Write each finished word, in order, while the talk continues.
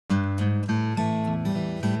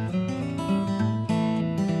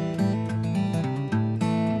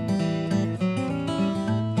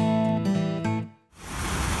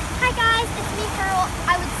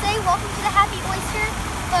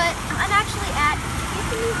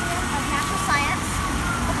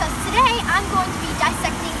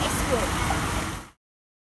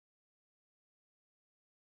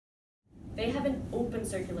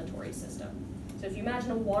circulatory system. So if you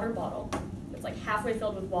imagine a water bottle that's like halfway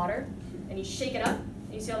filled with water, and you shake it up,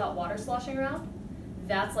 and you see all that water sloshing around,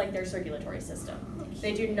 that's like their circulatory system.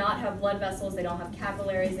 They do not have blood vessels, they don't have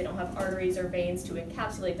capillaries, they don't have arteries or veins to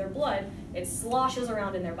encapsulate their blood. It sloshes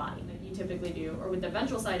around in their body. You typically do, or with the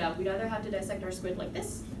ventral side up, we'd either have to dissect our squid like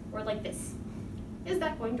this or like this. Is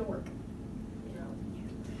that going to work? No.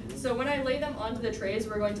 So when I lay them onto the trays,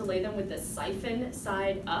 we're going to lay them with the siphon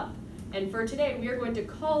side up. And for today, we are going to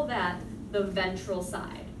call that the ventral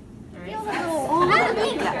side. All right?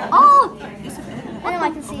 Oh! I know, I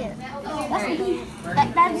can see it.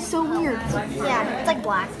 That is so weird. Yeah, it's like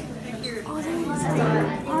black.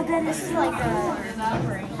 Oh, then this is like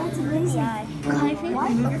that's amazing. Why?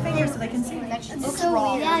 Move your fingers so they can see. It's so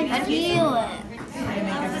weird. Yeah, I feel it. I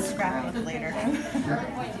make a scrapbook later. And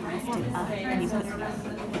you put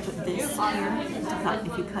this here.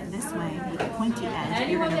 If you cut this way, with the pointy edge,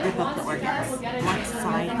 you're going to rip up the organs. One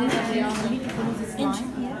side.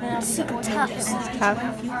 It's super tough. It's tough.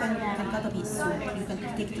 You can cut a piece. You can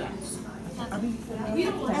take it. I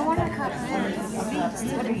want to cut this.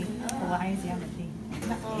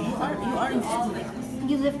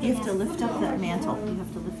 You have to lift up the mantle. You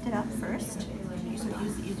have to lift it up first. Use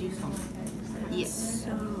one. Yes.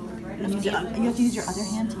 You have to use your other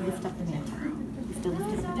hand to lift up the mantle. You have to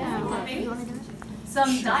lift it up.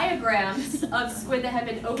 Some diagrams of squid that have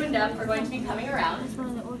been opened up are going to be coming around.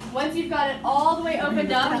 Once you've got it all the way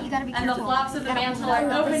opened up and the flaps of the mantle are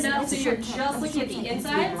opened up so you're just looking at the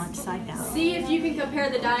inside, see if you can compare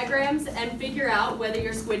the diagrams and figure out whether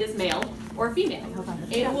your squid is male or female.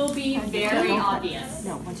 It will be very obvious.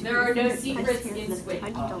 There are no secrets in squid.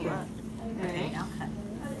 Okay.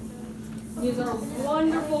 These are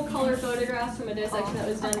wonderful color photographs from a dissection that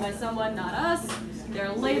was done by someone, not us. They're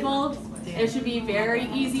labeled. It should be very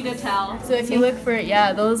easy to tell. So if you look for,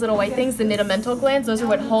 those little white things, the nidamental glands, those are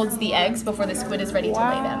what holds the eggs before the squid is ready to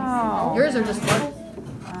lay them. Yours are just one.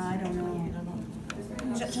 I don't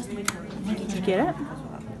know. Just wait for it. Did you get it?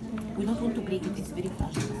 We don't want to break it. It's very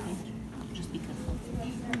fragile, okay? Just be careful.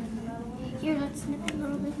 Here, let's snip it a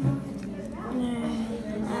little bit more.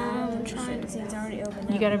 I'm trying to see it's already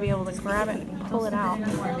open. You got to be able to grab it and pull it out.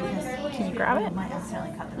 Can you grab it?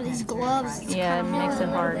 With these gloves. Yeah, it makes it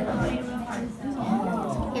hard.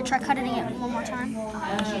 Here, try cutting it one more time.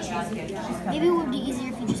 Maybe it would be easier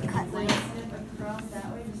if you just cut like.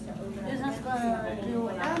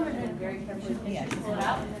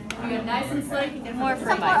 You get nice and slick. More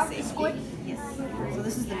for my safety. So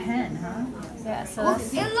this is the pen, huh? Yeah, so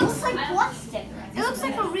It looks like plastic. It looks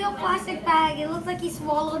like a real plastic bag. It looks like he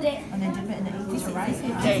swallowed it. And then dip it in the piece of rice.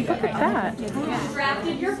 look at that. You've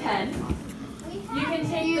extracted your pen. You can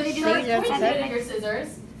take the sharp pointed end of your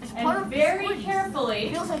scissors and very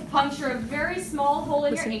carefully puncture a very small hole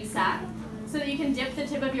in your ink sac so that you can dip the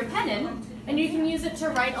tip of your pen in, and you can use it to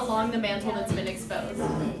write along the mantle that's been exposed.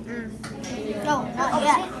 No, not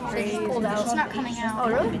yet. It's pulled out. It's not coming out. Oh,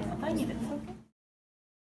 really?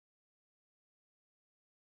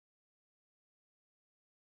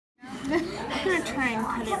 I'm going to try and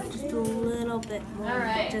cut it just a little bit more. All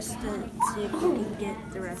right. Just to see if we can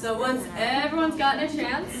get the rest. So once everyone's gotten a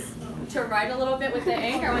chance to write a little bit with the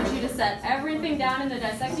ink, I want you to set everything down in the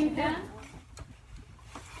dissecting pan.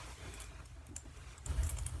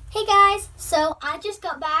 Hey guys, so I just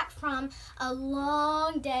got back from a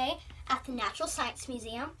long day at the Natural Science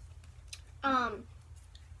Museum.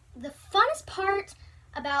 The funnest part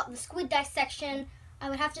about the squid dissection, I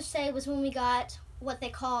would have to say, was when we got what they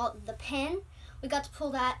call the pen. We got to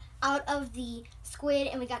pull that out of the squid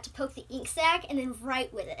and we got to poke the ink sac and then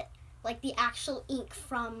write with it, like the actual ink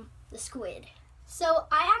from the squid. So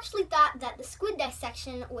I actually thought that the squid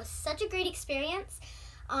dissection was such a great experience.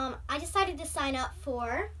 I decided to sign up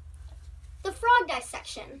for the frog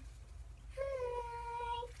dissection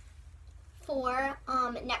for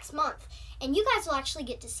next month, and you guys will actually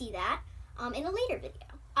get to see that in a later video.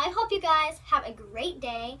 I hope you guys have a great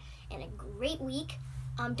day and a great week.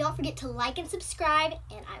 Don't forget to like and subscribe,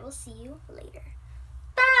 and I will see you later.